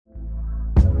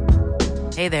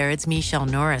Hey there, it's Michelle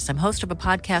Norris. I'm host of a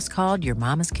podcast called Your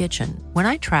Mama's Kitchen. When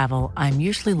I travel, I'm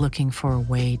usually looking for a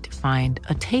way to find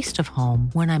a taste of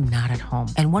home when I'm not at home.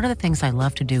 And one of the things I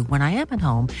love to do when I am at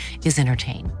home is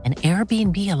entertain. And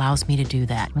Airbnb allows me to do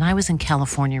that. When I was in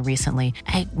California recently,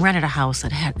 I rented a house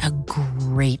that had a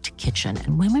great kitchen.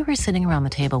 And when we were sitting around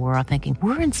the table, we were all thinking,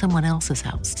 we're in someone else's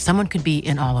house. Someone could be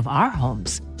in all of our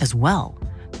homes as well.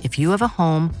 If you have a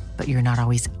home, but you're not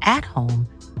always at home,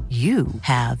 you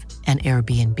have an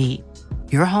Airbnb.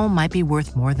 Your home might be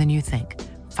worth more than you think.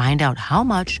 Find out how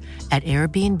much at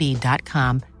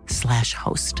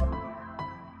airbnb.com/host.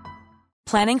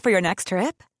 Planning for your next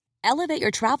trip? Elevate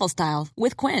your travel style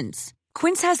with Quince.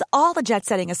 Quince has all the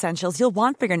jet-setting essentials you'll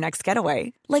want for your next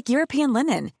getaway, like European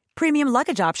linen, premium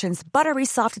luggage options, buttery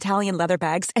soft Italian leather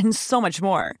bags, and so much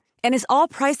more. And is all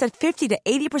priced at 50 to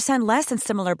 80% less than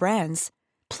similar brands.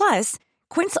 Plus,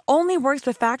 Quince only works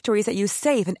with factories that use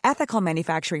safe and ethical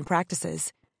manufacturing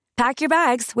practices. Pack your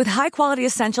bags with high-quality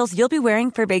essentials you'll be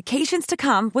wearing for vacations to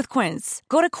come with Quince.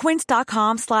 Go to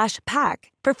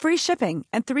quince.com/pack for free shipping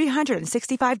and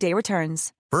 365-day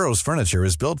returns. Burrow's furniture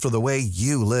is built for the way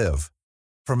you live.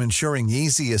 From ensuring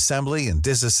easy assembly and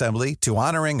disassembly to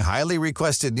honoring highly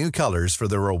requested new colors for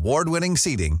their award-winning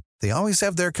seating, they always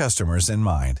have their customers in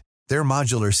mind. Their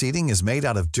modular seating is made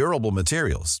out of durable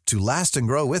materials to last and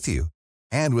grow with you.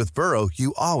 And with Burrow,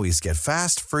 you always get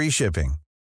fast, free shipping.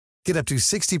 Get up to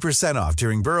 60% off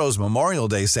during Burrow's Memorial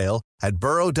Day sale at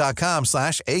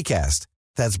burrow.com/ACAST.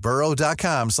 That's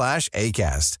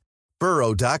burrow.com/ACAST.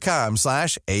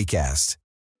 burrow.com/ACAST.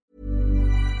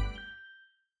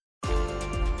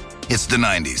 It's the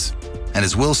 90s, and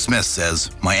as Will Smith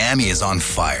says, Miami is on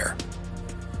fire.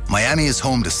 Miami is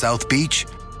home to South Beach,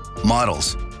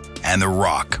 models, and The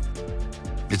Rock.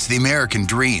 It's the American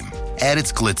dream at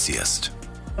its glitziest.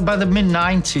 By the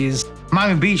mid-90s,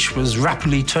 Miami Beach was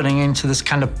rapidly turning into this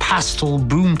kind of pastel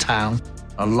boomtown.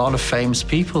 A lot of famous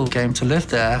people came to live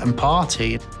there and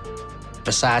party.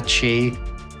 Versace,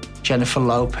 Jennifer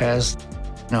Lopez,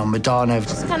 Madonna.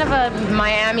 It's kind of a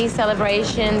Miami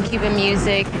celebration, Cuban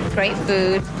music, great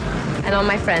food, and all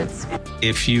my friends.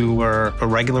 If you were a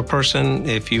regular person,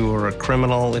 if you were a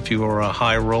criminal, if you were a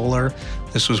high roller,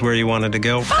 this was where you wanted to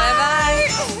go. Bye-bye!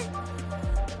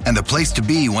 And the place to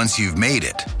be once you've made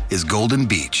it is Golden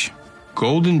Beach.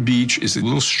 Golden Beach is a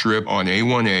little strip on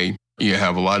A1A. You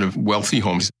have a lot of wealthy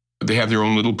homes. They have their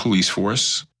own little police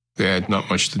force. They had not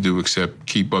much to do except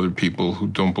keep other people who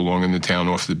don't belong in the town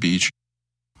off the beach.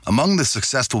 Among the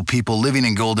successful people living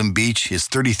in Golden Beach is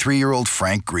 33-year-old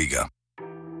Frank Griga.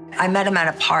 I met him at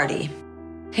a party.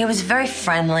 He was very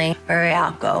friendly, very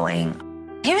outgoing.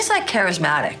 He was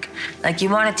charismatic, you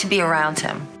wanted to be around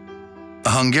him. A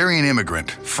Hungarian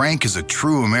immigrant, Frank is a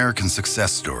true American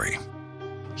success story.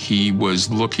 He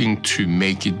was looking to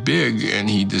make it big, and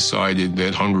he decided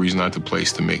that Hungary is not the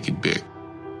place to make it big.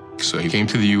 So he came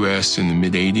to the U.S. in the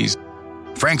mid-'80s.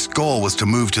 Frank's goal was to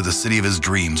move to the city of his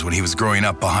dreams when he was growing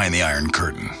up behind the Iron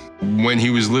Curtain. When he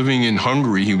was living in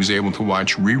Hungary, he was able to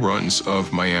watch reruns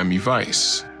of Miami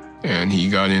Vice, and he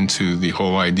got into the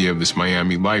whole idea of this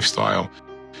Miami lifestyle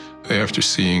after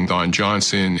seeing Don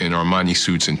Johnson in Armani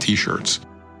suits and T-shirts.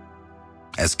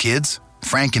 As kids,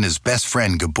 Frank and his best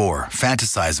friend Gabor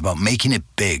fantasize about making it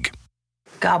big.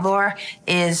 Gabor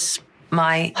is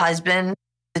my husband.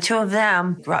 The two of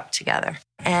them grew up together,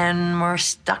 and we're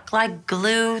stuck like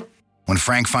glue. When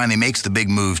Frank finally makes the big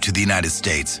move to the United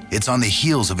States, it's on the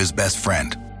heels of his best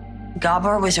friend.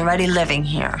 Gabor was already living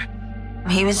here.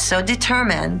 He was so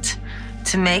determined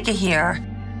to make it here.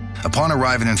 Upon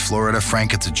arriving in Florida,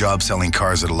 Frank gets a job selling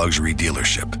cars at a luxury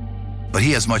dealership. But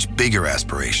he has much bigger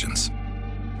aspirations.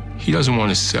 He doesn't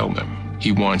want to sell them.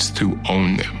 He wants to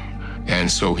own them. And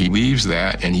so he leaves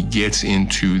that and he gets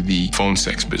into the phone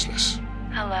sex business.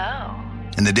 Hello.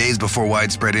 In the days before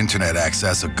widespread internet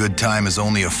access, a good time is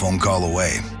only a phone call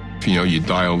away. You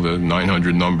dial the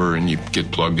 900 number and you get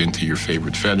plugged into your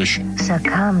favorite fetish.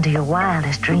 Succumb to your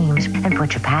wildest dreams and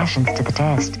put your passions to the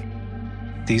test.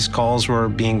 These calls were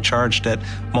being charged at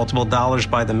multiple dollars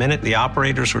by the minute. The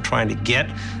operators were trying to get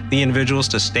the individuals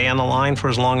to stay on the line for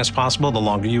as long as possible. The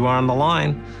longer you are on the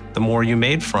line, the more you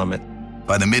made from it.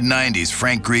 By the mid-'90s,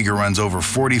 Frank Griga runs over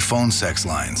 40 phone sex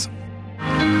lines.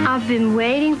 I've been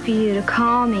waiting for you to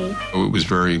call me. It was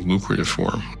very lucrative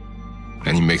for him,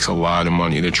 and he makes a lot of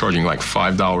money. They're charging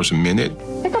 $5 a minute.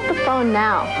 Pick up the phone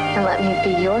now and let me be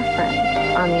your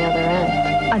friend on the other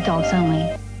end. Adults only.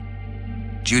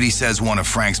 Judy says one of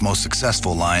Frank's most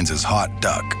successful lines is hot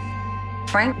duck.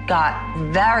 Frank got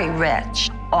very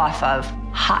rich off of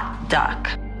hot duck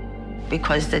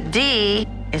because the D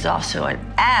is also an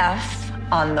F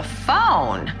on the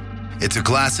phone. It's a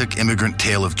classic immigrant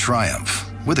tale of triumph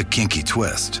with a kinky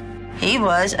twist. He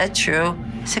was a true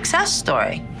success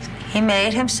story. He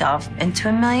made himself into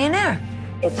a millionaire.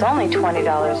 It's only $20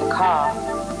 a call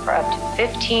for up to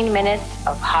 15 minutes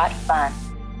of hot fun.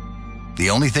 The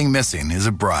only thing missing is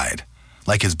a bride,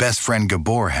 like his best friend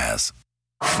Gabor has.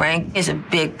 Frank is a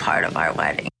big part of our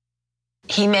wedding.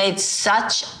 He made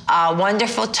such a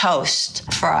wonderful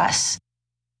toast for us.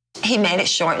 He made it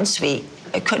short and sweet.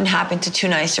 It couldn't happen to two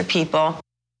nicer people.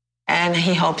 And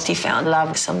he hopes he found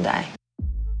love someday.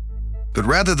 But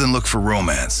rather than look for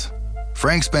romance,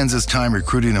 Frank spends his time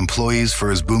recruiting employees for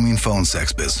his booming phone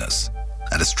sex business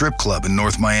at a strip club in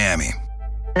North Miami.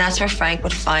 And that's where Frank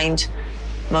would find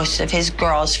most of his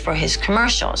girls for his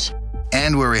commercials.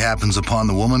 And where he happens upon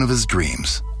the woman of his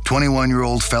dreams,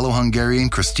 21-year-old fellow Hungarian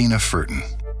Christina Furton.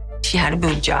 She had a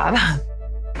boob job,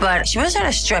 but she wasn't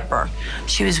a stripper.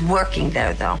 She was working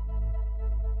there, though.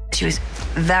 She was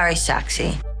very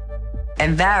sexy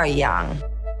and very young.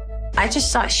 I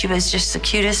just thought she was just the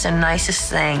cutest and nicest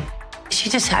thing. She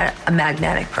just had a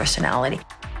magnetic personality.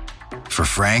 For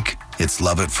Frank, it's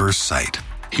love at first sight.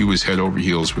 He was head over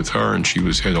heels with her, and she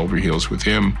was head over heels with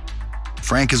him.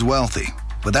 Frank is wealthy,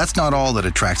 but that's not all that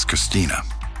attracts Christina.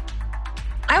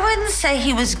 I wouldn't say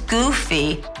he was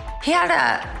goofy. He had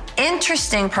an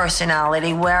interesting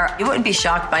personality where you wouldn't be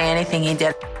shocked by anything he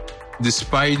did.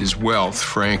 Despite his wealth,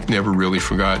 Frank never really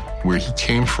forgot where he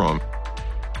came from.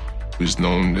 He was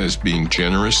known as being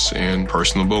generous and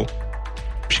personable.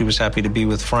 She was happy to be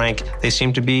with Frank. They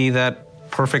seemed to be that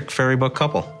perfect fairy book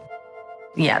couple.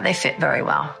 Yeah, they fit very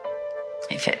well.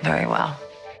 They fit very well.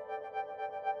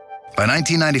 By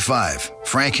 1995,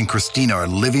 Frank and Christina are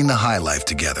living the high life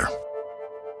together.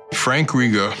 Frank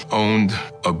Riga owned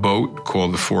a boat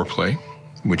called the Foreplay,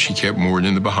 which he kept moored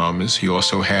in the Bahamas. He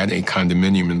also had a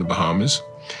condominium in the Bahamas.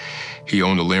 He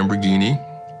owned a Lamborghini.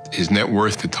 His net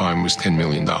worth at the time was $10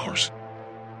 million.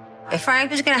 If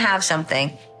Frank was going to have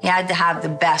something, he had to have the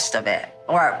best of it,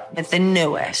 or with the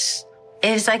newest.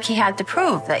 It was like he had to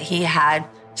prove that he had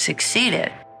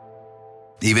succeeded.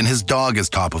 Even his dog is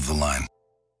top of the line.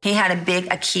 He had a big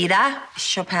Akita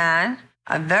Chopin,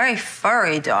 a very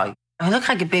furry dog. He looked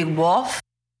like a big wolf.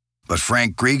 But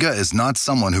Frank Griga is not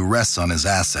someone who rests on his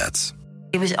assets.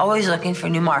 He was always looking for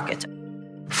new markets.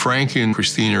 Frank and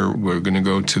Christina were going to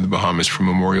go to the Bahamas for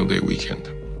Memorial Day weekend.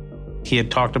 He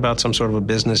had talked about some sort of a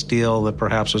business deal that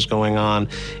perhaps was going on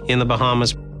in the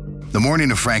Bahamas. The morning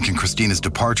of Frank and Christina's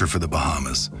departure for the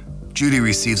Bahamas, Judy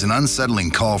receives an unsettling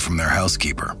call from their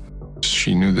housekeeper.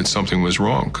 She knew that something was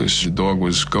wrong because the dog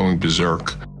was going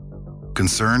berserk.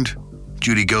 Concerned,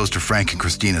 Judy goes to Frank and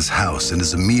Christina's house and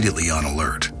is immediately on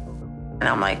alert. And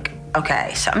I'm like,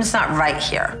 okay, something's not right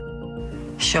here.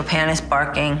 Chopin is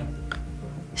barking.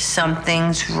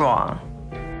 Something's wrong.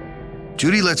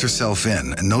 Judy lets herself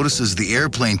in and notices the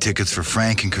airplane tickets for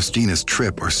Frank and Christina's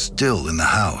trip are still in the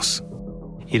house.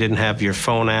 You didn't have your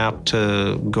phone app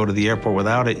to go to the airport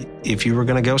without it. If you were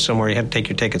going to go somewhere, you had to take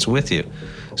your tickets with you.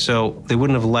 So they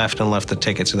wouldn't have left the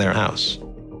tickets in their house.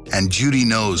 And Judy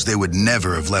knows they would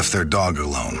never have left their dog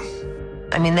alone.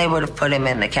 I mean, they would have put him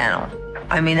in the kennel.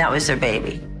 I mean, that was their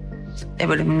baby. They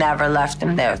would have never left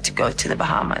him there to go to the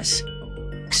Bahamas.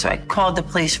 So I called the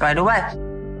police right away.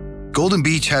 Golden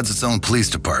Beach has its own police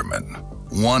department,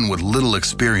 one with little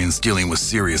experience dealing with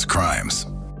serious crimes.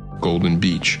 Golden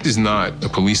Beach is not a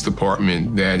police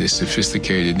department that is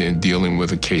sophisticated in dealing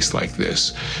with a case like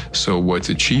this. So what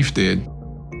the chief did,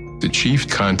 the chief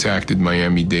contacted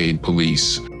Miami-Dade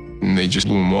police, and they just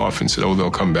blew him off and said, oh,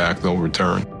 they'll come back, they'll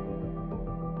return.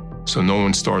 So no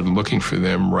one started looking for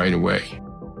them right away.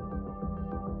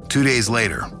 2 days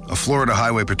later, a Florida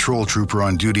Highway Patrol trooper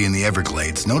on duty in the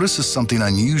Everglades notices something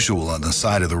unusual on the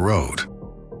side of the road.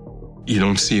 You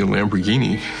don't see a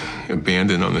Lamborghini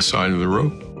abandoned on the side of the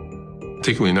road,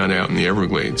 particularly not out in the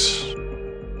Everglades.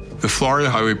 The Florida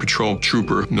Highway Patrol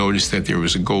trooper noticed that there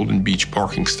was a Golden Beach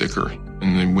parking sticker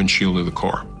in the windshield of the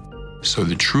car. So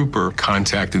the trooper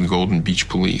contacted the Golden Beach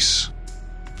police.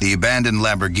 The abandoned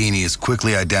Lamborghini is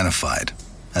quickly identified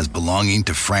as belonging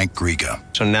to Frank Griga.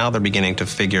 So now they're beginning to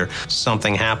figure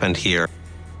something happened here.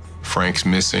 Frank's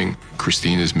missing,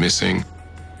 Christina's missing.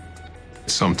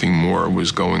 Something more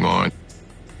was going on.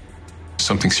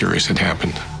 Something serious had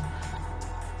happened.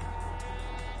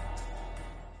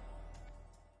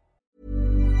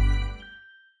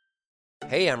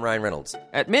 Hey, I'm Ryan Reynolds.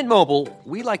 At Mint Mobile,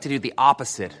 we like to do the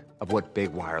opposite of what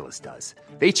Big Wireless does.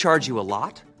 They charge you a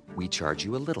lot, we charge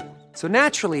you a little. So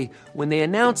naturally, when they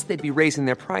announced they'd be raising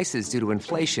their prices due to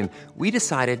inflation, we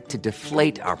decided to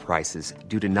deflate our prices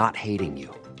due to not hating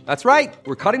you. That's right.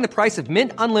 We're cutting the price of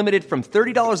Mint Unlimited from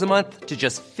 $30 a month to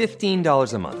just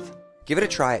 $15 a month. Give it a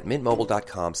try at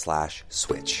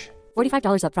mintmobile.com/switch.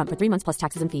 $45 up front for 3 months plus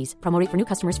taxes and fees. Promo rate for new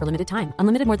customers for limited time.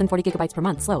 Unlimited more than 40 gigabytes per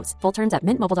month. Slows full terms at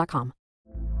mintmobile.com.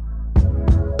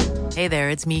 Hey there,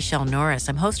 it's Michelle Norris.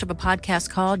 I'm host of a podcast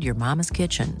called Your Mama's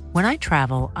Kitchen. When I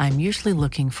travel, I'm usually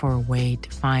looking for a way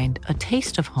to find a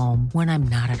taste of home when I'm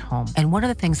not at home. And one of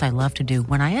the things I love to do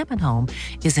when I am at home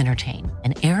is entertain.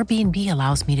 And Airbnb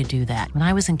allows me to do that. When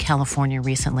I was in California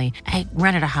recently, I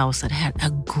rented a house that had a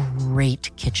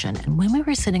great kitchen. And when we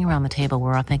were sitting around the table, we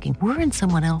were all thinking, we're in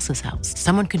someone else's house.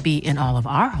 Someone could be in all of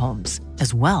our homes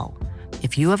as well.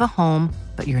 If you have a home,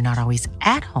 but you're not always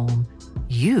at home,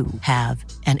 you have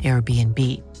an Airbnb.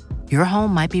 Your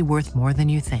home might be worth more than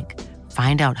you think.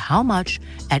 Find out how much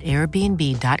at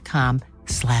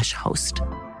airbnb.com/host.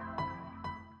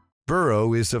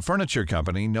 Burrow is a furniture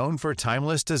company known for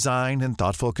timeless design and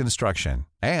thoughtful construction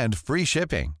and free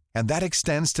shipping, and that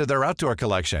extends to their outdoor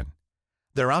collection.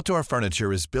 Their outdoor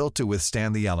furniture is built to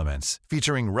withstand the elements,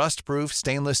 featuring rust-proof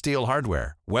stainless steel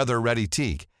hardware, weather-ready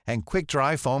teak, and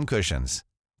quick-dry foam cushions.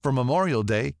 For Memorial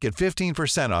Day, get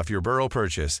 15% off your Burrow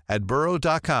purchase at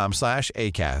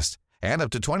burrow.com/ACAST and up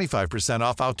to 25%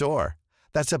 off outdoor.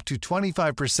 That's up to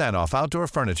 25% off outdoor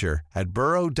furniture at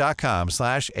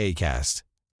burrow.com/ACAST.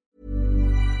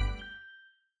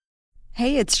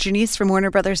 Hey, it's Janice from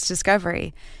Warner Brothers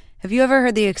Discovery. Have you ever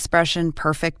heard the expression,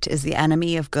 perfect is the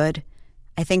enemy of good?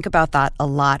 I think about that a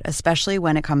lot, especially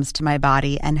when it comes to my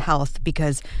body and health,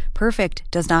 because perfect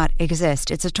does not exist.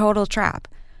 It's a total trap.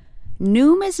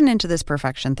 Noom isn't into this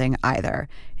perfection thing either.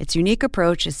 Its unique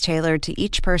approach is tailored to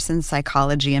each person's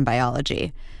psychology and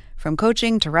biology. From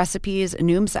coaching to recipes,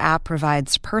 Noom's app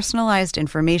provides personalized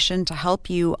information to help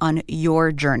you on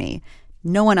your journey,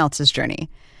 no one else's journey.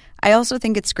 I also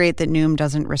think it's great that Noom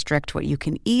doesn't restrict what you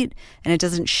can eat, and it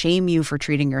doesn't shame you for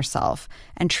treating yourself.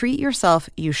 And treat yourself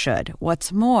you should.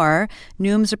 What's more,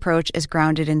 Noom's approach is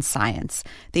grounded in science.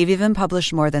 They've even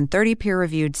published more than 30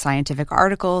 peer-reviewed scientific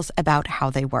articles about how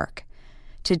they work.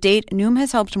 To date, Noom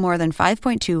has helped more than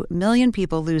 5.2 million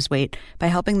people lose weight by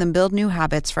helping them build new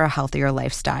habits for a healthier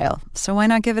lifestyle. So why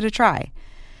not give it a try?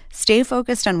 Stay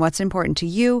focused on what's important to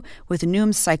you with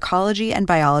Noom's psychology and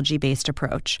biology-based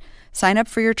approach. Sign up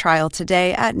for your trial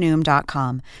today at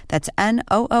Noom.com. That's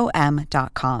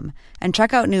Noom.com. And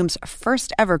check out Noom's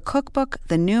first ever cookbook,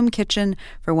 The Noom Kitchen,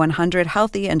 for 100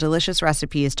 healthy and delicious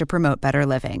recipes to promote better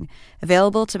living.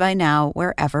 Available to buy now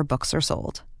wherever books are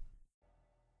sold.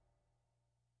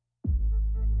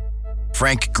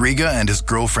 Frank Griga and his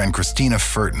girlfriend Christina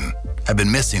Furton have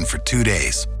been missing for 2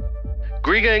 days.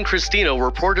 Griga and Christina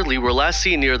reportedly were last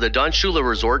seen near the Don Shula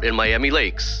Resort in Miami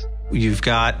Lakes. You've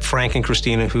got Frank and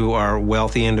Christina, who are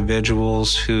wealthy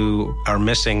individuals who are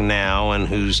missing now and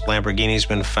whose Lamborghini's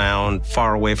been found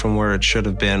far away from where it should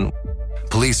have been.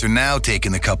 Police are now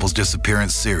taking the couple's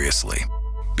disappearance seriously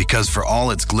because for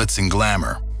all its glitz and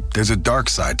glamour, there's a dark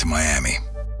side to Miami.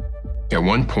 At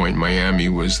one point, Miami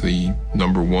was the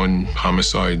 #1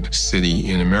 homicide city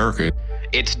in America.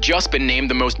 It's just been named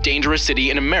the most dangerous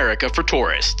city in America for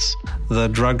tourists. The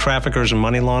drug traffickers and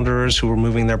money launderers who were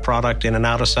moving their product in and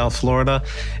out of South Florida.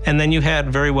 And then you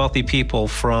had very wealthy people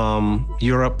from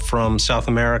Europe, from South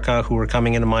America, who were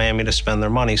coming into Miami to spend their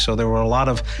money. So there were a lot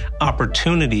of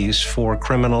opportunities for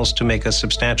criminals to make a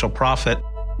substantial profit.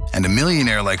 And a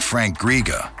millionaire like Frank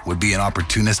Griga would be an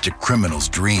opportunistic criminal's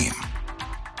dream.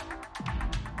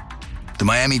 The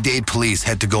Miami-Dade police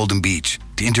head to Golden Beach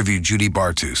to interview Judy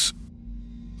Bartus.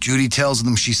 Judy tells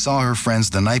them she saw her friends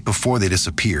the night before they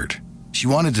disappeared. She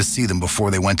wanted to see them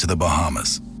before they went to the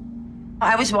Bahamas.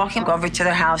 I was walking over to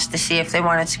their house to see if they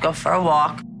wanted to go for a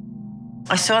walk.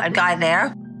 I saw a guy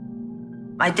there.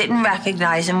 I didn't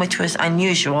recognize him, which was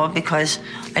unusual because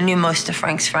I knew most of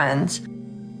Frank's friends.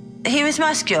 He was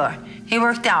muscular. He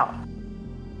worked out.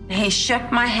 He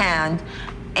shook my hand,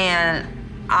 and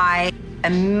I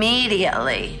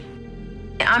immediately,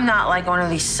 I'm not like one of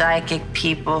these psychic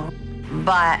people,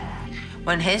 but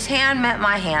when his hand met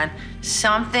my hand,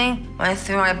 something went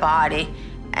through my body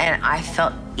and I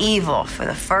felt evil for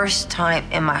the first time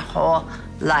in my whole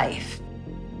life.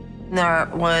 There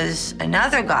was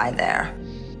another guy there.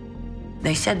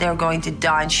 They said they were going to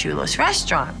Don Shula's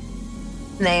restaurant.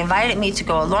 They invited me to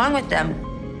go along with them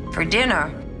for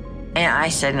dinner, and I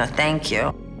said, no, thank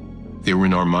you. They were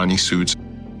in Armani suits.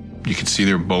 You could see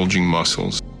their bulging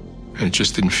muscles, and it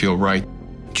just didn't feel right.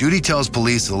 Judy tells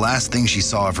police the last thing she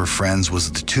saw of her friends was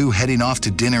the two heading off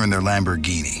to dinner in their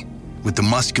Lamborghini, with the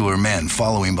muscular men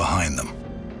following behind them.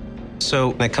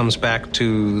 So it comes back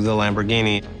to the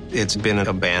Lamborghini. It's been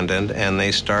abandoned, and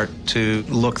they start to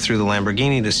look through the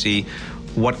Lamborghini to see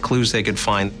what clues they could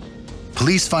find.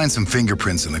 Police find some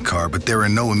fingerprints in the car, but there are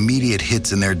no immediate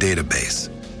hits in their database.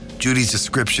 Judy's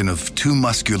description of two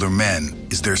muscular men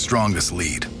is their strongest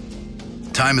lead.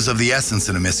 Time is of the essence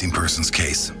in a missing persons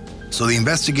case, so the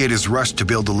investigators rush to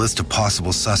build a list of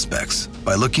possible suspects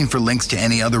by looking for links to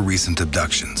any other recent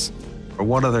abductions. Or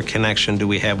what other connection do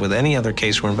we have with any other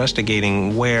case we're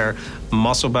investigating where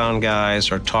muscle-bound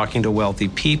guys are talking to wealthy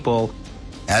people?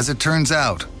 As it turns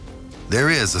out, there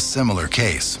is a similar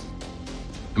case.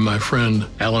 My friend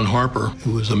Alan Harper,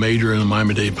 who was a major in the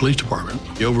Miami-Dade Police Department,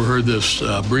 he overheard this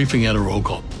briefing at a roll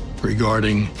call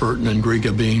regarding Furton and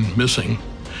Griga being missing,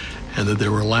 and that they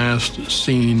were last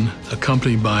seen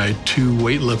accompanied by two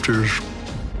weightlifters.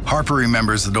 Harper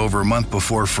remembers that over a month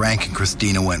before Frank and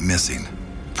Christina went missing,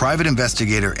 private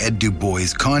investigator Ed Du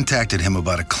Bois contacted him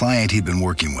about a client he'd been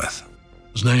working with.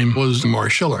 His name was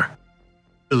Mark Schiller.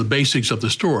 The basics of the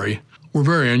story were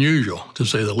very unusual, to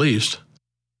say the least.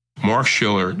 Mark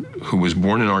Schiller, who was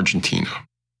born in Argentina,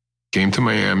 came to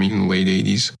Miami in the late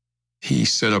 80s. He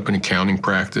set up an accounting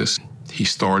practice. He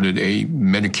started a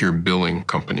Medicare billing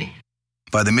company.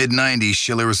 By the mid-90s,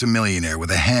 Schiller was a millionaire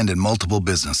with a hand in multiple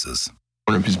businesses.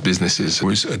 One of his businesses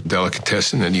was a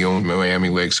delicatessen that he owned in Miami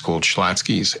Lakes called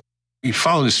Schlatzky's. He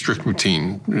followed a strict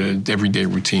routine, everyday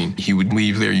routine. He would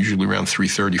leave there usually around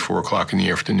 3:30, 4 o'clock in the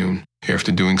afternoon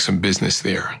after doing some business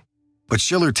there. But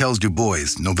Schiller tells Du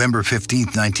Bois November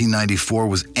 15th, 1994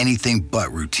 was anything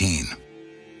but routine.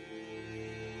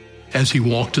 As he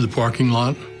walked to the parking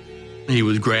lot, he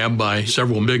was grabbed by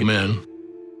several big men,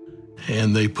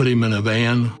 and they put him in a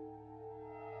van.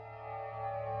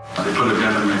 They put a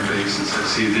gun in my face and said,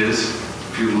 "See this?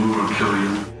 If you move, I'll kill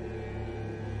you."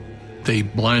 They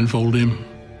blindfolded him,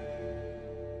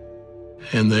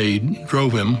 and they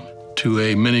drove him to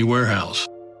a mini warehouse.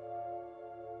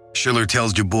 Schiller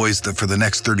tells Du Bois that for the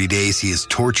next 30 days he is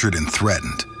tortured and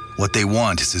threatened. What they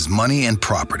want is his money and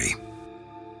property.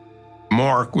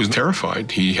 Mark was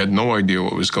terrified. He had no idea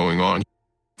what was going on.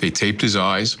 They taped his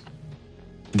eyes.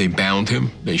 They bound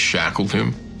him. They shackled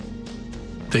him.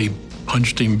 They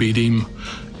punched him, beat him,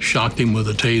 shocked him with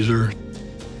a taser.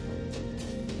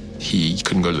 He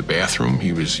couldn't go to the bathroom.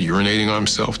 He was urinating on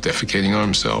himself, defecating on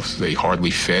himself. They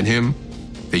hardly fed him.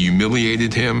 They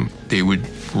humiliated him. They would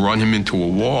run him into a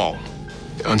wall.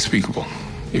 Unspeakable.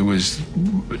 It was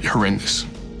horrendous.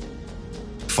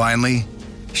 Finally,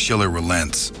 Schiller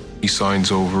relents. He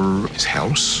signs over his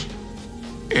house,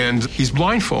 and he's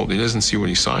blindfolded. He doesn't see what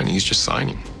he's signing. He's just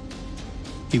signing.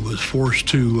 He was forced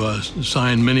to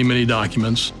sign many, many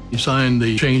documents. He signed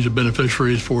the change of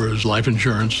beneficiaries for his life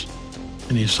insurance,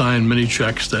 and he signed many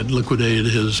checks that liquidated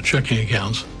his checking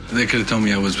accounts. They could have told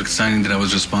me I was signing that I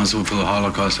was responsible for the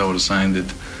Holocaust. I would have signed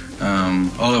it.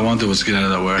 All I wanted was to get out of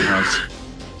that warehouse.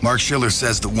 Mark Schiller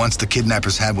says that once the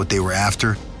kidnappers had what they were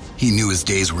after, he knew his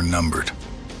days were numbered.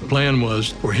 The plan was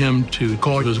for him to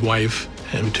call his wife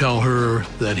and tell her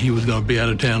that he was going to be out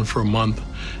of town for a month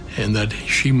and that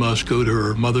she must go to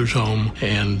her mother's home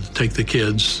and take the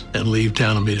kids and leave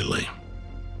town immediately.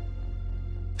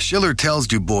 Schiller tells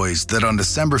Du Bois that on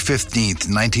December 15th,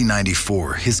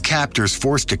 1994, his captors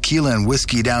forced tequila and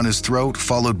whiskey down his throat,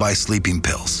 followed by sleeping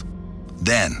pills.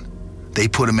 Then, they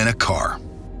put him in a car.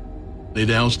 They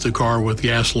doused the car with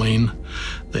gasoline.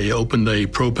 They opened a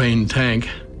propane tank,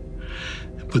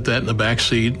 put that in the back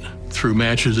seat, threw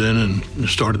matches in, and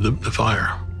started the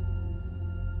fire.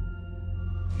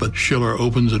 But Schiller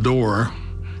opens the door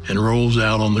and rolls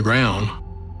out on the ground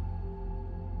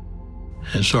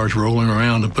and starts rolling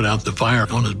around to put out the fire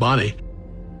on his body.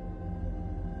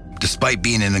 Despite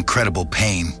being in incredible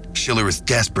pain, Schiller is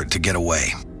desperate to get away.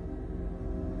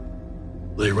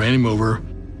 They ran him over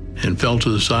and fell to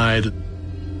the side.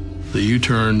 The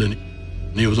U-turned and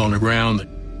he was on the ground.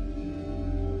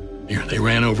 They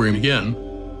ran over him again.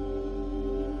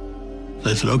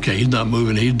 They said, okay, he's not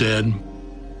moving, he's dead.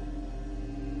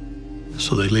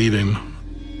 So they leave him.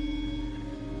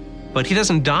 But he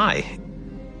doesn't die.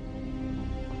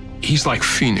 He's like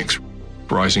Phoenix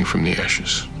rising from the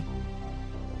ashes.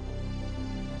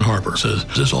 Harper says,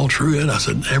 is this all true, Ed? I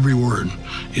said, every word.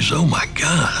 He said, oh my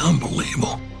God,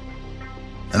 unbelievable.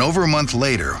 And over a month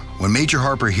later, when Major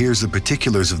Harper hears the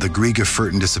particulars of the Griga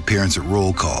Furton disappearance at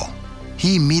roll call,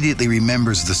 he immediately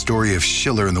remembers the story of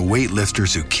Schiller and the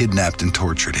weightlifters who kidnapped and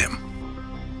tortured him.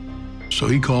 So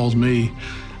he calls me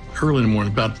early in the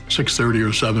morning, about 6:30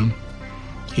 or 7.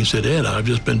 He said, Ed, I've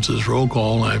just been to this roll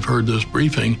call, and I've heard this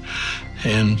briefing,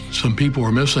 and some people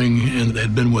are missing, and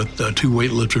they'd been with two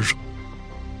weightlifters.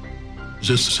 Is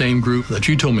this the same group that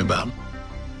you told me about?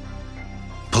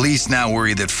 Police now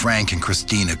worry that Frank and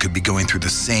Christina could be going through the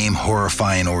same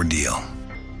horrifying ordeal.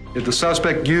 If the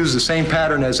suspect used the same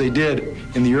pattern as they did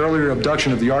in the earlier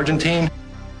abduction of the Argentine,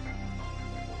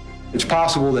 it's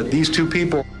possible that these two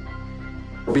people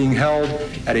are being held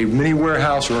at a mini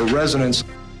warehouse or a residence.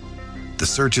 The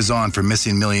search is on for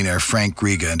missing millionaire Frank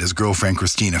Griga and his girlfriend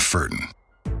Christina Furton.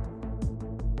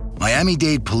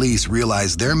 Miami-Dade police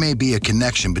realize there may be a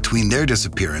connection between their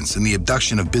disappearance and the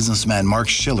abduction of businessman Mark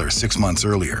Schiller 6 months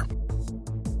earlier.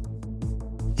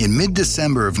 In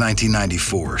mid-December of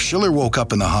 1994, Schiller woke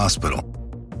up in the hospital,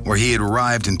 where he had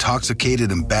arrived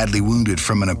intoxicated and badly wounded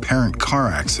from an apparent car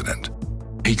accident.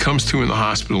 He comes to in the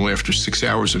hospital after 6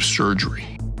 hours of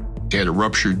surgery. He had a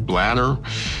ruptured bladder,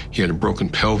 he had a broken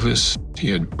pelvis, he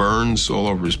had burns all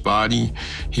over his body,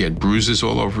 he had bruises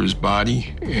all over his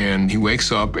body, and he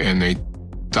wakes up and the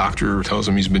doctor tells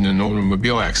him he's been in an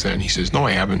automobile accident. He says, "No,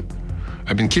 I haven't.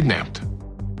 I've been kidnapped."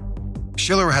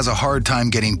 Schiller has a hard time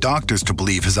getting doctors to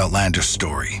believe his outlandish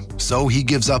story, so he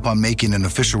gives up on making an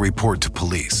official report to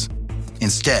police.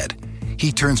 Instead,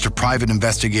 he turns to private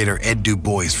investigator Ed Du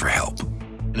Bois for help.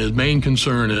 And his main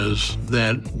concern is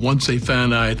that once they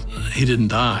found out he didn't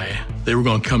die, they were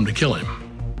going to come to kill him.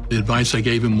 The advice I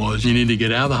gave him was, you need to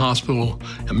get out of the hospital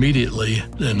immediately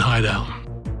and hide out.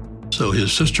 So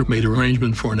his sister made an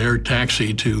arrangement for an air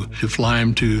taxi to fly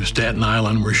him to Staten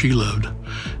Island, where she lived,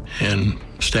 and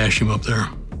stash him up there.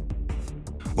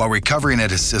 While recovering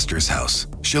at his sister's house,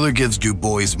 Schiller gives Du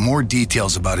Bois more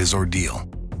details about his ordeal,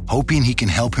 hoping he can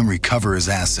help him recover his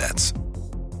assets.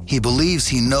 He believes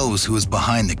he knows who is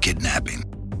behind the kidnapping,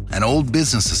 an old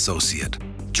business associate,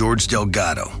 George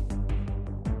Delgado.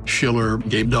 Schiller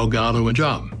gave Delgado a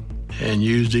job and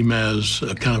used him as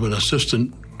a kind of an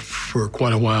assistant for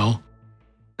quite a while.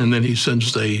 And then he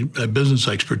sensed a business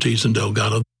expertise in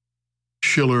Delgado.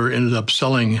 Schiller ended up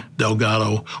selling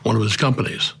Delgado one of his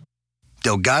companies.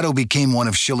 Delgado became one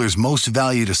of Schiller's most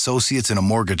valued associates in a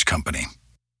mortgage company.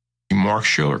 Mark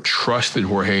Schiller trusted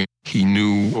Jorge. He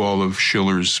knew all of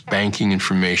Schiller's banking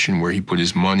information, where he put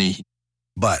his money.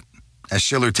 But, as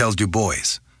Schiller tells Du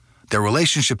Bois, their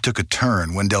relationship took a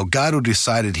turn when Delgado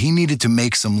decided he needed to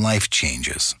make some life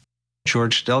changes.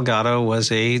 George Delgado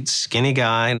was a skinny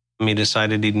guy. He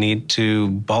decided he'd need to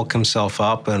bulk himself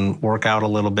up and work out a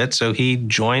little bit, so he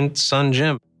joined Sun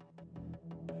Gym.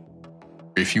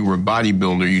 If you were a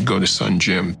bodybuilder, you'd go to Sun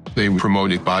Gym. They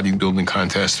promoted bodybuilding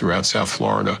contests throughout South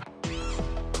Florida.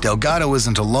 Delgado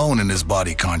isn't alone in his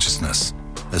body consciousness,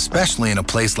 especially in a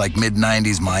place like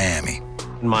mid-90s Miami.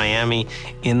 In Miami,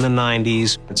 in the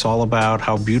 90s, it's all about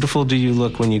how beautiful do you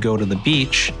look when you go to the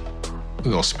beach.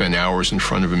 They'll spend hours in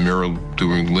front of a mirror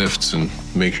doing lifts and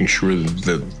making sure that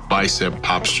the bicep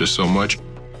pops just so much.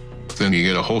 Then you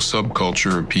get a whole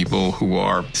subculture of people who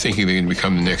are thinking they can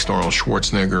become the next Arnold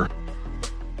Schwarzenegger.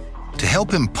 To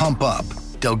help him pump up,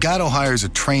 Delgado hires a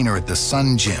trainer at the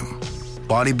Sun Gym,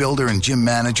 bodybuilder and gym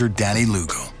manager Danny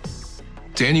Lugo.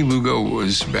 Danny Lugo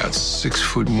was about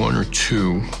 6'1" or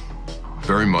 2",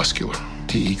 very muscular.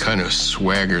 He kind of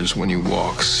swaggers when he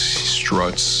walks, he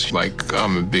struts like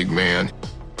I'm a big man.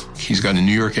 He's got a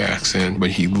New York accent,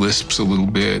 but he lisps a little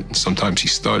bit, and sometimes he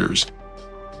stutters.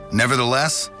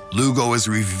 Nevertheless, Lugo is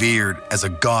revered as a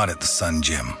god at the Sun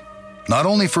Gym. Not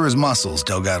only for his muscles,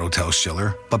 Delgado tells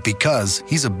Schiller, but because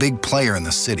he's a big player in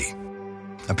the city.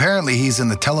 Apparently, he's in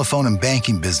the telephone and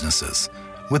banking businesses,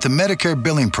 with a Medicare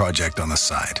billing project on the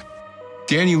side.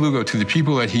 Danny Lugo, to the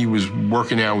people that he was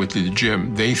working out with at the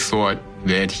gym, they thought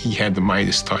that he had the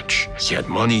Midas touch. He had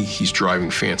money, he's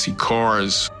driving fancy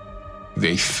cars.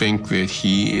 They think that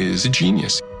he is a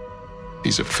genius.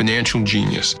 He's a financial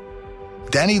genius.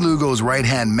 Danny Lugo's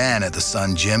right-hand man at the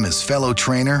Sun Gym is fellow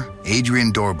trainer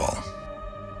Adrian Doorbal.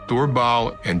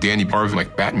 Doorbal and Danny are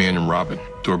like Batman and Robin.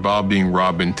 Doorbal being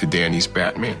Robin to Danny's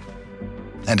Batman.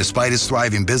 And despite his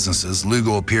thriving businesses,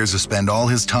 Lugo appears to spend all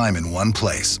his time in one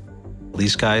place.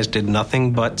 These guys did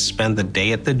nothing but spend the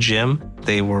day at the gym.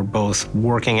 They were both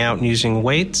working out and using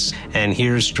weights. And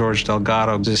here's George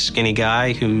Delgado, this skinny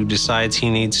guy who decides he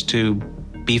needs to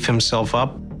beef himself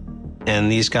up. And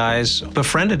these guys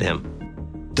befriended him.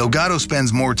 Delgado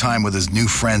spends more time with his new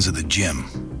friends at the gym.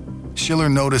 Schiller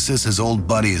notices his old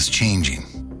buddy is changing.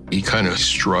 He kind of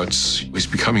struts. He's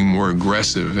becoming more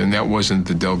aggressive, and that wasn't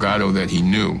the Delgado that he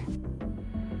knew.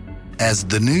 As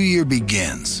the new year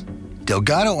begins,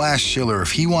 Delgado asks Schiller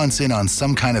if he wants in on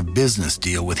some kind of business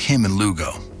deal with him and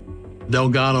Lugo.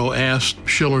 Delgado asked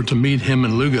Schiller to meet him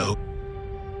and Lugo.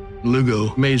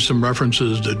 Lugo made some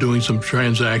references to doing some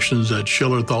transactions that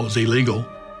Schiller thought was illegal.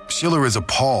 Schiller is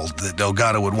appalled that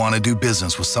Delgado would want to do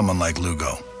business with someone like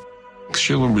Lugo.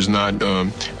 Schiller was not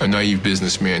a naive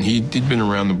businessman. He'd been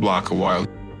around the block a while.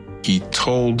 He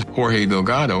told Jorge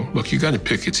Delgado, look, you got to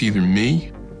pick. It's either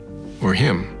me or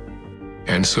him.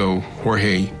 And so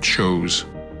Jorge chose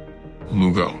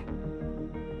Lugo.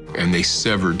 And they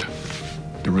severed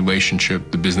the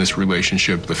relationship, the business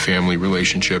relationship, the family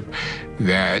relationship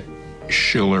that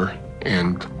Schiller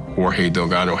and Jorge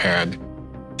Delgado had.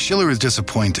 Schiller is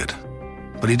disappointed,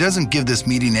 but he doesn't give this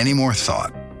meeting any more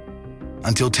thought.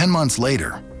 Until 10 months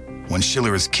later, when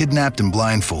Schiller is kidnapped and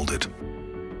blindfolded.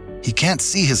 He can't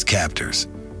see his captors,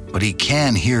 but he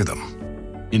can hear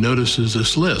them. He notices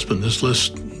this lisp, and this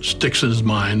lisp sticks in his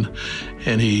mind,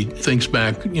 and he thinks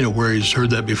back, where he's heard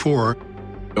that before.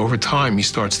 Over time, he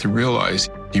starts to realize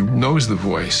he knows the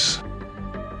voice.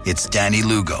 It's Danny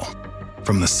Lugo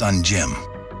from the Sun Gym.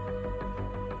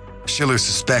 Schiller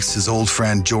suspects his old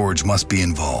friend George must be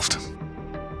involved.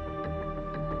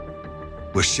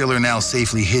 With Schiller now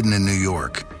safely hidden in New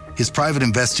York, his private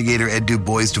investigator Ed Du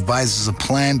Bois devises a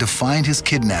plan to find his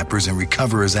kidnappers and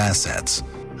recover his assets.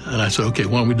 And I said, okay,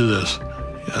 why don't we do this?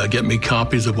 Get me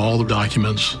copies of all the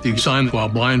documents he signed while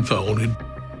blindfolded.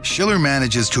 Schiller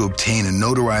manages to obtain a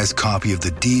notarized copy of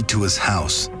the deed to his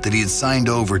house that he had signed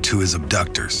over to his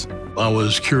abductors. I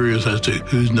was curious as to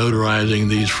who's notarizing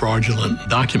these fraudulent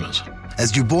documents.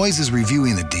 As Du Bois is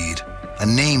reviewing the deed, a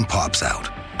name pops out.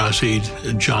 I see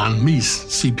John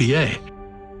Meese, CPA.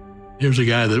 Here's a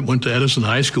guy that went to Edison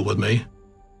High School with me.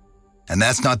 And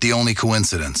that's not the only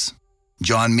coincidence.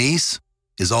 John Meese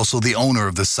is also the owner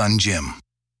of the Sun Gym.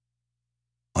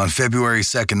 On February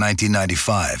 2nd,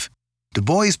 1995, Du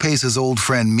Bois pays his old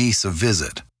friend Meese a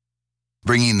visit,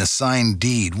 bringing the signed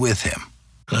deed with him.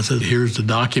 And I said, here's the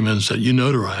documents that you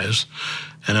notarized,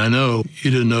 and I know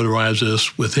you didn't notarize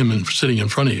this with him sitting in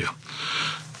front of you.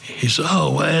 He said,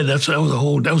 oh, Ed,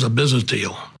 that was a business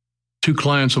deal. Two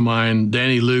clients of mine,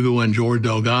 Danny Lugo and George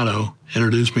Delgado,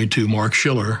 introduced me to Mark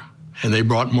Schiller, and they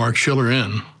brought Mark Schiller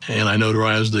in, and I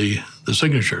notarized the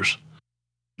signatures.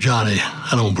 Johnny,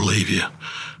 I don't believe you.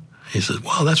 He said,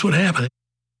 well, that's what happened.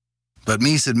 But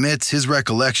Meese admits his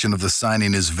recollection of the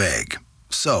signing is vague.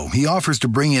 So he offers to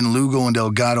bring in Lugo and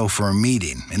Delgado for a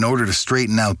meeting in order to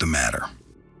straighten out the matter.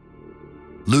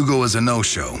 Lugo is a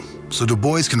no-show, so Du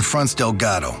Bois confronts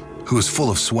Delgado, who is full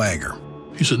of swagger.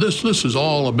 He said, this is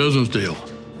all a business deal.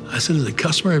 I said, is it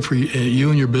customary for you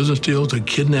and your business deal to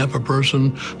kidnap a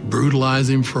person, brutalize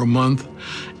him for a month,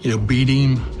 beat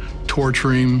him,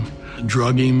 torture him,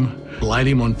 drug him, light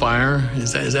him on fire?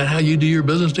 Is that how you do your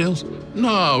business deals?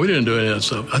 No, we didn't do any of that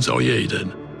stuff. I said, oh, yeah, you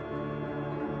did.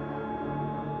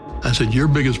 I said, your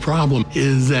biggest problem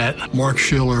is that Mark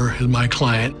Schiller is my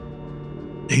client.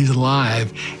 He's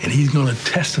alive, and he's going to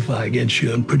testify against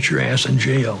you and put your ass in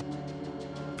jail.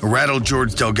 A rattled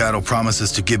George Delgado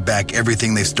promises to give back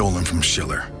everything they've stolen from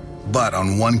Schiller, but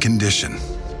on one condition.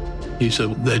 He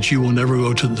said that you will never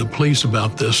go to the police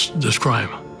about this crime.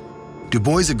 Du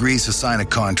Bois agrees to sign a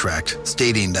contract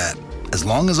stating that as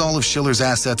long as all of Schiller's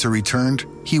assets are returned,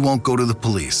 he won't go to the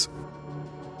police.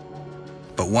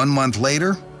 But 1 month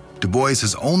later, Du Bois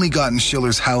has only gotten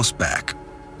Schiller's house back.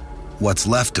 What's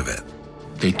left of it?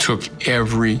 They took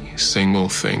every single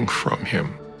thing from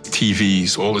him.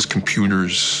 TVs, all his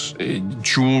computers,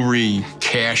 jewelry,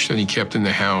 cash that he kept in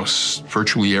the house,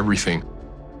 virtually everything.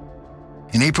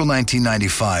 In April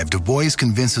 1995, Du Bois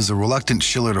convinces a reluctant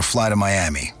Schiller to fly to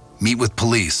Miami, meet with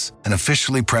police, and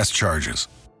officially press charges.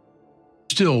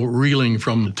 Still reeling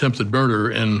from attempted murder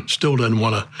and still doesn't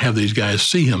want to have these guys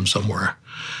see him somewhere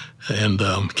and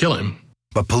kill him.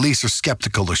 But police are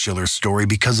skeptical of Schiller's story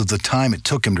because of the time it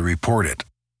took him to report it.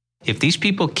 If these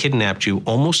people kidnapped you,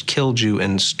 almost killed you,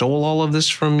 and stole all of this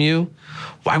from you,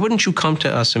 why wouldn't you come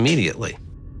to us immediately?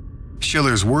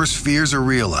 Schiller's worst fears are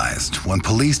realized when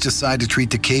police decide to treat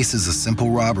the case as a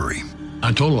simple robbery.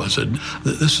 I told him, I said,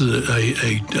 this is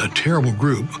a terrible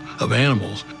group of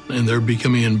animals, and they're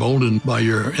becoming emboldened by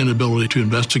your inability to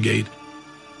investigate,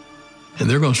 and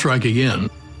they're going to strike again.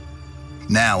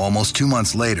 Now, almost 2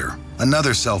 months later,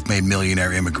 another self-made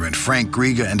millionaire immigrant, Frank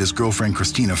Griga, and his girlfriend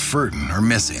Christina Furton are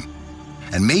missing.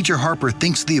 And Major Harper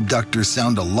thinks the abductors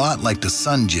sound a lot like the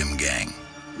Sun Gym gang.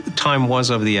 Time was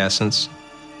of the essence.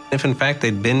 If in fact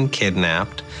they'd been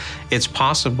kidnapped, it's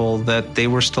possible that they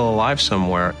were still alive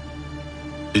somewhere.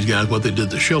 These guys, what they did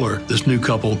to Schiller, this new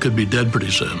couple could be dead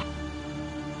pretty soon.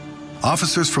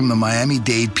 Officers from the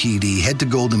Miami-Dade PD head to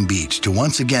Golden Beach to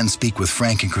once again speak with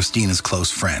Frank and Christina's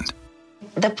close friend.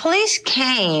 The police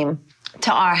came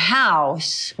to our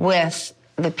house with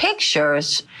the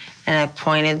pictures, and I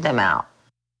pointed them out.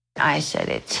 I said,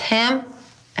 it's him,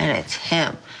 and it's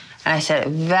him. And I said it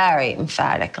very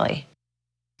emphatically.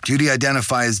 Judy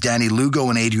identifies Danny Lugo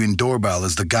and Adrian Doorbell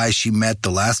as the guys she met the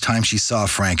last time she saw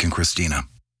Frank and Christina.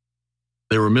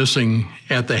 They were missing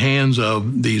at the hands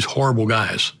of these horrible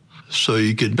guys. so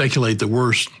you could speculate the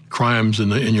worst crimes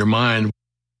in your mind.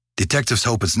 Detectives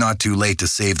hope it's not too late to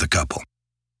save the couple.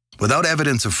 Without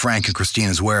evidence of Frank and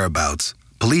Christina's whereabouts,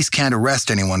 police can't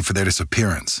arrest anyone for their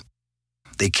disappearance.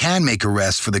 They can make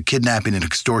arrests for the kidnapping and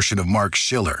extortion of Mark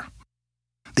Schiller.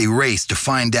 They race to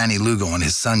find Danny Lugo and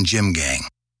his son Jim gang.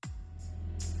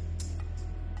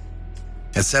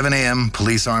 At 7 a.m.,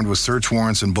 police armed with search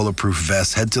warrants and bulletproof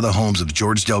vests head to the homes of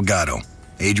George Delgado,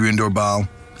 Adrian Dorbal,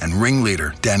 and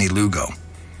ringleader Danny Lugo.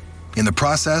 In the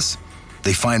process,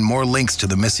 they find more links to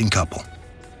the missing couple.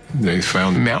 They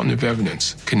found a mountain of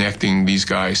evidence connecting these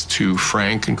guys to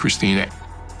Frank and Christina.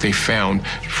 They found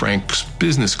Frank's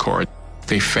business card.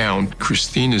 They found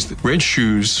Christina's red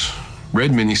shoes,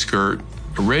 red miniskirt,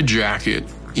 a red jacket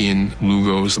in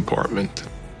Lugo's apartment.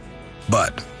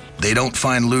 But they don't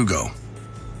find Lugo.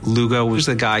 Lugo was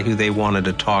the guy who they wanted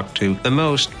to talk to the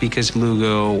most because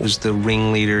Lugo was the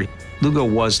ringleader. Lugo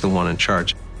was the one in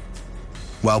charge.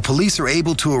 While police are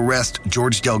able to arrest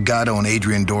George Delgado and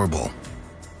Adrian Dorbal,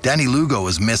 Danny Lugo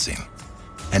is missing.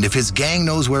 And if his gang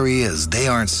knows where he is, they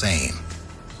aren't sane.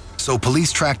 So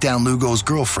police track down Lugo's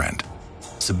girlfriend,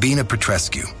 Sabina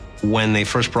Petrescu. When they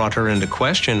first brought her in to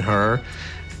question her,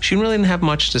 she really didn't have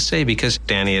much to say because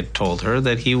Danny had told her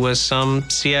that he was some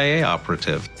CIA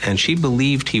operative. And she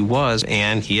believed he was,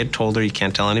 and he had told her, you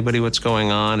can't tell anybody what's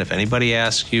going on. If anybody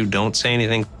asks you, don't say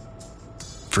anything.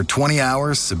 For 20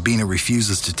 hours, Sabina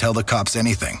refuses to tell the cops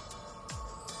anything.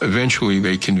 Eventually,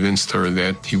 they convinced her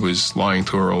that he was lying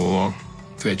to her all along,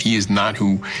 that he is not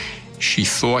who she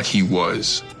thought he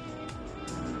was.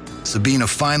 Sabina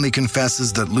finally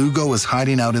confesses that Lugo is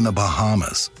hiding out in the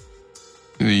Bahamas.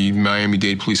 The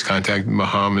Miami-Dade police contact the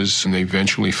Bahamas, and they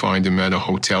eventually find him at a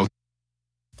hotel.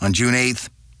 On June 8th,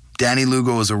 Danny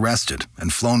Lugo is arrested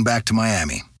and flown back to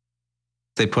Miami.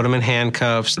 They put him in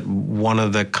handcuffs. One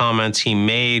of the comments he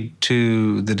made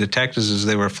to the detectives as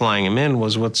they were flying him in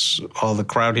was, what's all the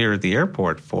crowd here at the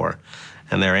airport for?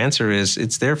 And their answer is,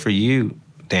 it's there for you,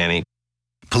 Danny.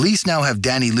 Police now have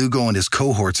Danny Lugo and his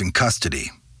cohorts in custody,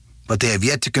 but they have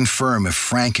yet to confirm if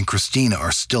Frank and Christina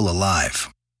are still alive.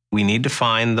 We need to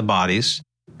find the bodies.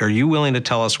 Are you willing to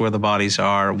tell us where the bodies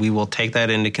are? We will take that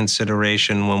into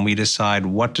consideration when we decide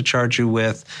what to charge you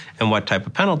with and what type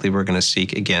of penalty we're going to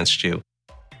seek against you.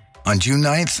 On June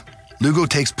 9th, Lugo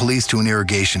takes police to an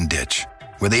irrigation ditch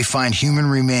where they find human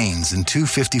remains in two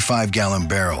 55-gallon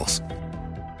barrels.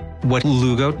 What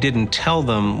Lugo didn't tell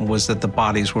them was that the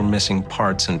bodies were missing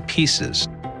parts and pieces.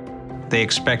 They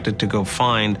expected to go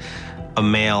find a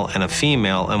male and a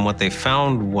female, and what they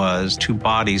found was two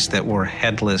bodies that were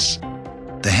headless.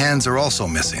 The hands are also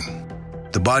missing.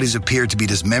 The bodies appear to be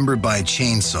dismembered by a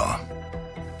chainsaw.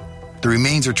 The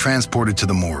remains are transported to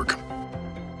the morgue.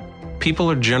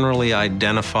 People are generally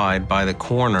identified by the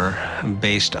coroner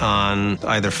based on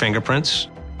either fingerprints,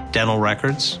 dental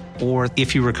records, or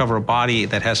if you recover a body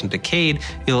that hasn't decayed,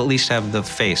 you'll at least have the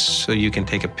face, so you can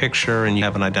take a picture and you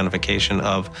have an identification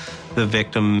of the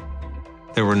victim.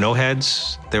 There were no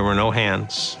heads, there were no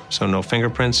hands, so no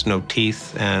fingerprints, no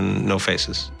teeth, and no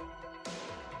faces.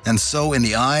 And so, in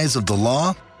the eyes of the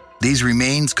law, these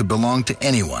remains could belong to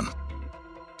anyone.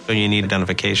 So you need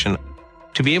identification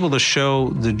to be able to show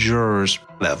the jurors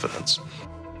evidence.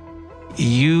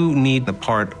 You need the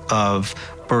part of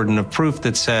burden of proof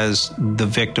that says the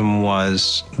victim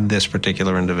was this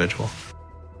particular individual.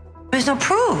 There's no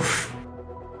proof.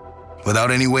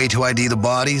 Without any way to ID the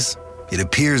bodies, it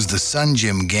appears the Sun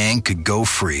Gym gang could go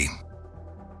free.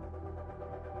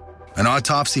 An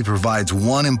autopsy provides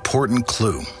one important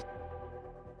clue.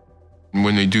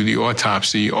 When they do the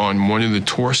autopsy on one of the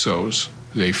torsos,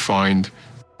 they find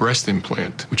breast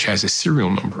implant, which has a serial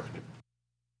number.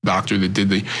 The doctor that did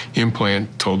the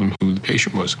implant told them who the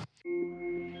patient was.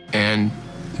 And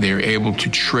they're able to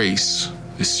trace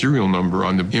the serial number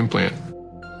on the implant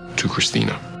to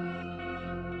Christina.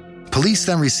 Police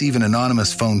then receive an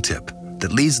anonymous phone tip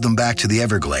that leads them back to the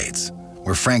Everglades,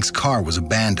 where Frank's car was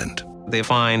abandoned. They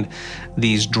find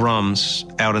these drums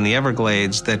out in the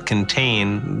Everglades that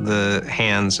contain the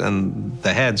hands and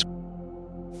the heads.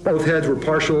 Both heads were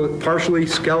partially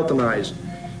skeletonized,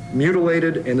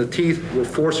 mutilated, and the teeth were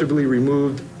forcibly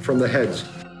removed from the heads.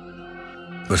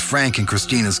 But Frank and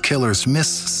Christina's killers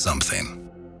missed something.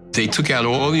 They took out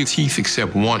all the teeth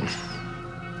except one,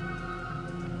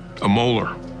 a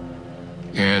molar.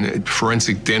 And a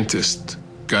forensic dentist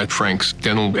got Frank's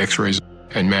dental x-rays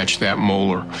and matched that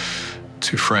molar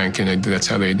to Frank, and that's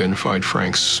how they identified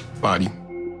Frank's body.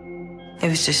 It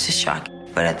was just a shock.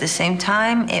 But at the same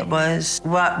time, it was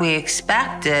what we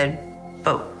expected,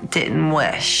 but didn't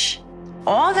wish.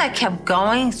 All that kept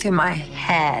going through my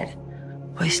head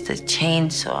was the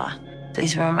chainsaw.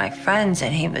 These were my friends,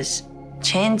 and he was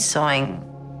chainsawing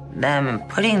them and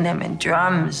putting them in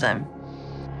drums, and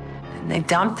they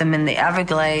dumped them in the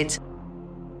Everglades.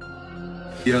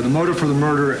 Yeah, the motive for the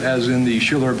murder, as in the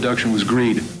Schiller abduction, was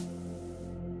greed.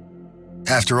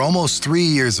 After almost 3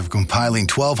 years of compiling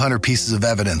 1,200 pieces of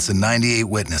evidence and 98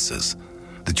 witnesses,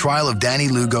 the trial of Danny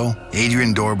Lugo,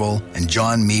 Adrian Dorbel, and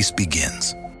John Meese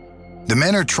begins. The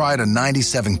men are tried on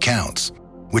 97 counts,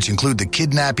 which include the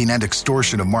kidnapping and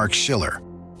extortion of Mark Schiller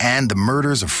and the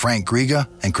murders of Frank Griga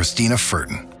and Christina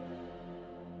Furton.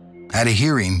 At a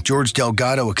hearing, George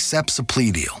Delgado accepts a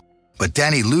plea deal, but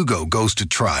Danny Lugo goes to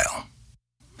trial.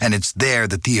 And it's there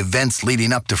that the events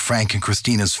leading up to Frank and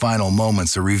Christina's final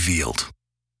moments are revealed.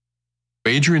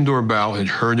 Adrian Dorbel had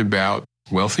heard about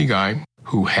a wealthy guy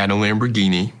who had a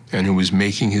Lamborghini and who was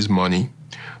making his money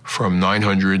from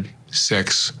 900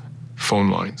 sex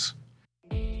phone lines.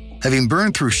 Having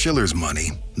burned through Schiller's money,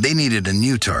 they needed a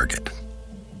new target.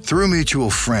 Through a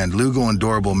mutual friend, Lugo and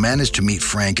Dorbel managed to meet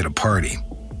Frank at a party.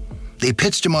 They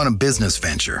pitched him on a business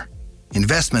venture,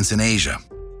 investments in Asia.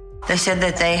 They said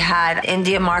that they had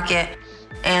India market,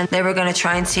 and they were going to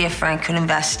try and see if Frank could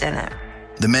invest in it.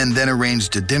 The men then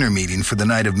arranged a dinner meeting for the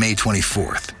night of May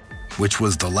 24th, which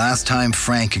was the last time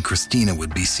Frank and Christina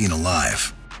would be seen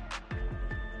alive.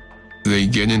 They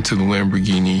get into the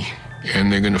Lamborghini,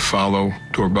 and they're going to follow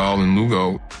Dorbel and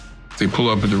Lugo. They pull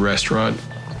up at the restaurant,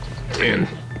 and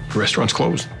the restaurant's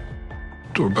closed.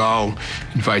 Dorbel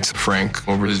invites Frank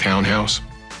over to his townhouse.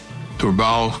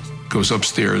 Dorbel goes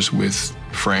upstairs with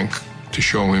Frank to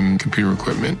show him computer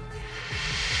equipment.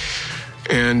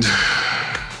 And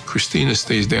Christina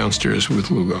stays downstairs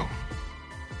with Lugo.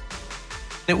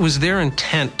 It was their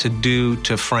intent to do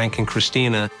to Frank and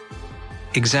Christina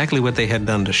exactly what they had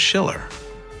done to Schiller.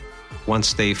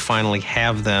 Once they finally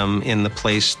have them in the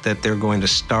place that they're going to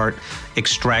start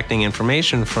extracting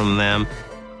information from them.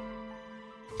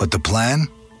 But the plan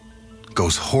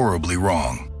goes horribly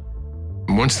wrong.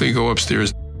 Once they go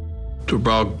upstairs,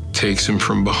 Dorbel takes him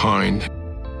from behind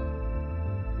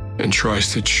and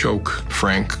tries to choke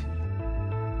Frank,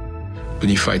 but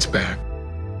he fights back.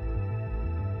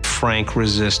 Frank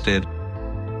resisted.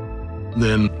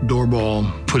 Then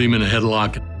Dorbel put him in a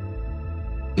headlock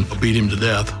and beat him to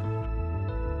death.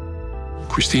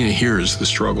 Christina hears the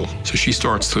struggle, so she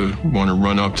starts to want to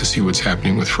run up to see what's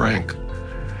happening with Frank.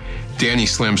 Danny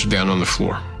slams her down on the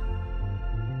floor.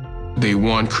 They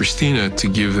want Christina to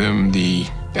give them the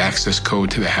access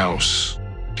code to the house.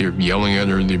 They're yelling at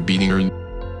her, they're beating her.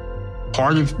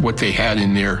 Part of what they had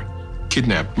in their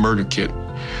kidnap murder kit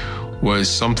was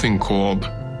something called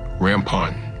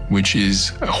Rampon, which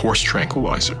is a horse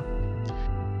tranquilizer.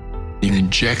 It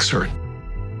injects her.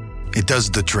 It does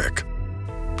the trick.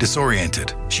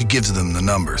 Disoriented, she gives them the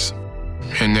numbers.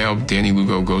 And now Danny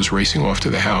Lugo goes racing off to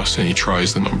the house and he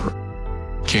tries the number.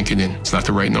 Can't get in. It's not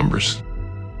the right numbers.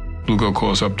 Lugo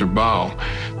calls up Dorbel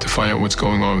to find out what's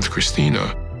going on with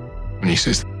Christina. And he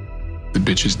says, the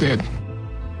bitch is dead.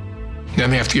 Now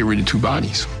they have to get rid of 2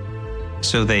 bodies.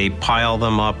 So they pile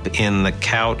them up in the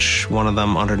couch, one of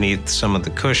them underneath some of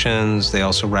the cushions. They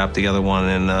also wrap the other one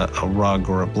in a rug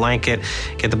or a blanket,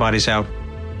 get the bodies out.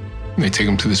 They take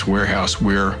them to this warehouse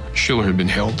where Schiller had been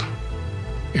held,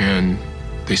 and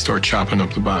they start chopping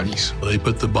up the bodies. They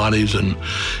put the bodies in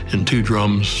 2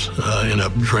 drums in a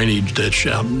drainage ditch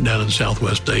out down in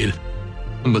Southwest Dade.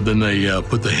 But then they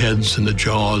put the heads and the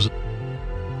jaws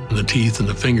and the teeth and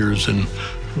the fingers in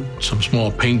some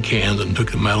small paint cans and took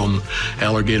them out on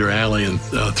Alligator Alley and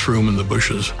threw them in the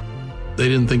bushes. They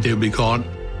didn't think they would be caught.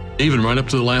 Even right up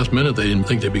to the last minute, they didn't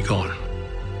think they'd be caught.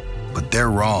 But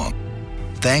they're wrong.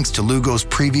 Thanks to Lugo's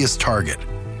previous target,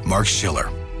 Mark Schiller.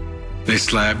 They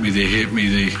slapped me, they hit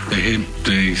me,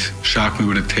 they shocked me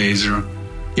with a taser.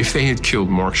 If they had killed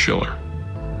Mark Schiller,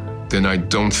 then I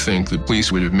don't think the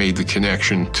police would have made the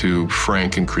connection to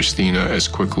Frank and Christina as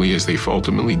quickly as they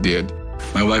ultimately did.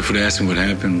 My wife would ask me what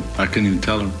happened. I couldn't even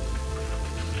tell her.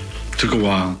 It took a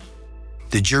while.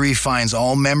 The jury finds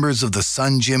all members of the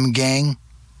Sun Gym gang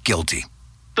guilty.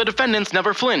 The defendants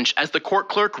never flinch as the court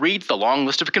clerk reads the long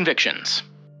list of convictions.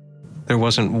 There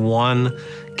wasn't one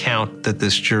count that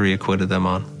this jury acquitted them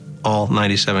on. All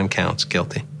 97 counts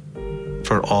guilty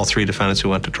for all 3 defendants who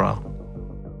went to trial.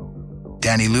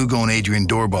 Danny Lugo and Adrian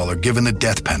Dorbel are given the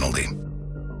death penalty.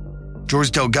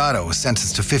 George Delgado was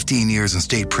sentenced to 15 years in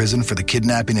state prison for the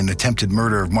kidnapping and attempted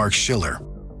murder of Mark Schiller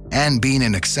and being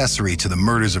an accessory to the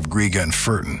murders of Griga and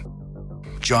Furton.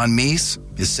 John Meese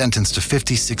is sentenced to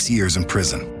 56 years in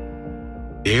prison.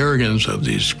 The arrogance of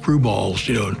these screwballs,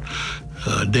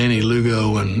 Danny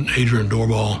Lugo and Adrian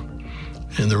Dorbel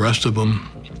and the rest of them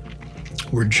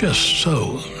were just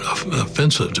so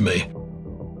offensive to me.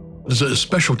 It's a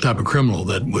special type of criminal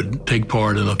that would take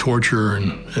part in a torture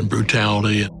and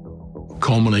brutality,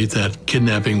 culminate that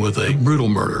kidnapping with a brutal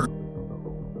murder.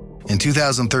 In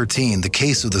 2013, the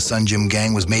case of the Sun Gym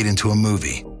Gang was made into a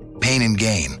movie, Pain and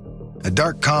Gain, a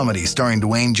dark comedy starring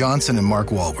Dwayne Johnson and Mark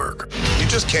Wahlberg. You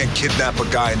just can't kidnap a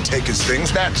guy and take his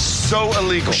things. That's so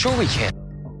illegal. Sure we can.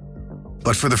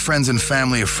 But for the friends and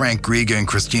family of Frank Griega and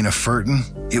Christina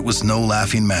Furton, it was no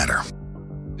laughing matter.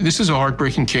 This is a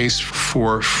heartbreaking case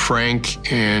for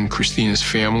Frank and Christina's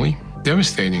family.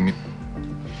 Devastating.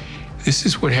 This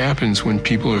is what happens when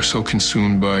people are so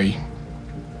consumed by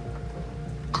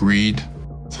greed.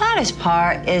 The saddest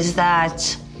part is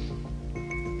that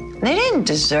they didn't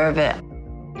deserve it.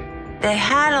 They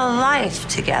had a life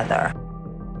together,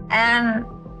 and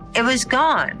it was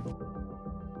gone.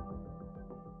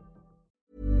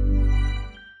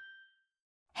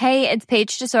 Hey, it's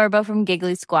Paige DeSorbo from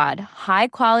Giggly Squad. High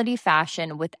quality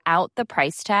fashion without the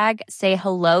price tag. Say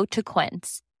hello to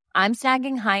Quince. I'm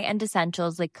snagging high-end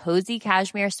essentials like cozy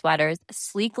cashmere sweaters,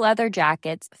 sleek leather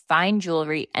jackets, fine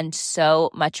jewelry, and so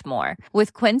much more.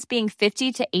 With Quince being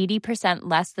 50 to 80%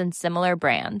 less than similar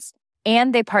brands.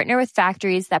 And they partner with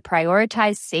factories that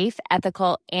prioritize safe,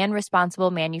 ethical, and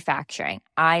responsible manufacturing.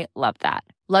 I love that.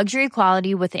 Luxury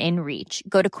quality within reach.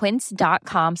 Go to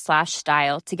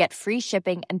quince.com/style to get free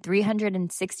shipping and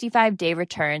 365-day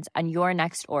returns on your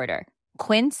next order.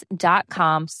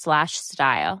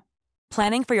 Quince.com/style.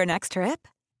 Planning for your next trip?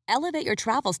 Elevate your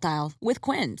travel style with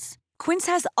Quince. Quince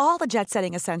has all the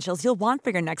jet-setting essentials you'll want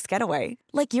for your next getaway,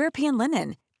 like European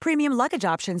linen, premium luggage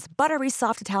options, buttery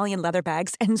soft Italian leather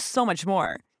bags, and so much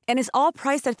more. And is all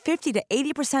priced at 50 to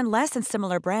 80% less than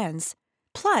similar brands.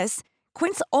 Plus,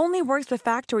 Quince only works with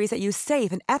factories that use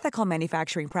safe and ethical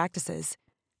manufacturing practices.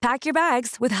 Pack your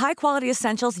bags with high-quality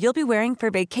essentials you'll be wearing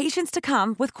for vacations to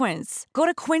come with Quince. Go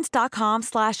to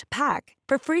quince.com/pack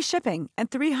for free shipping and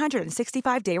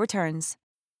 365-day returns.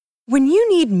 When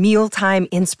you need mealtime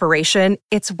inspiration,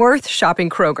 it's worth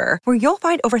shopping Kroger, where you'll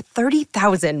find over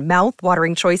 30,000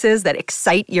 mouth-watering choices that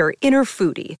excite your inner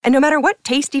foodie. And no matter what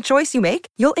tasty choice you make,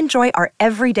 you'll enjoy our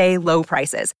everyday low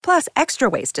prices, plus extra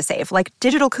ways to save, like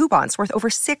digital coupons worth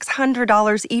over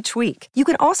 $600 each week. You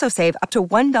can also save up to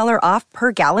 $1 off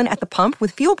per gallon at the pump with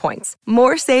fuel points.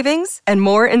 More savings and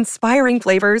more inspiring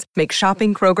flavors make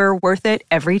shopping Kroger worth it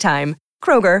every time.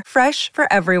 Kroger, fresh for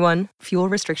everyone. Fuel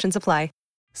restrictions apply.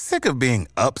 Sick of being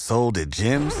upsold at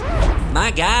gyms?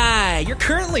 My guy, you're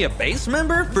currently a base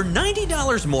member. For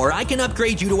 $90 more, I can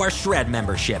upgrade you to our Shred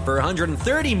membership. For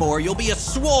 $130 more, you'll be a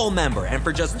Swole member. And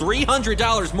for just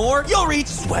 $300 more, you'll reach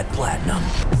Sweat Platinum.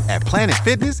 At Planet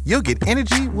Fitness, you'll get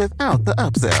energy without the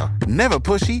upsell. Never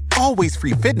pushy, always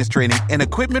free fitness training and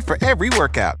equipment for every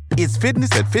workout. It's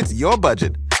fitness that fits your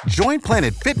budget. Join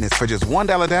Planet Fitness for just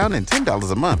 $1 down and $10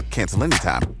 a month. Cancel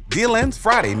anytime. Deal ends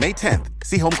Friday, May 10th.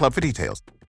 See Home Club for details.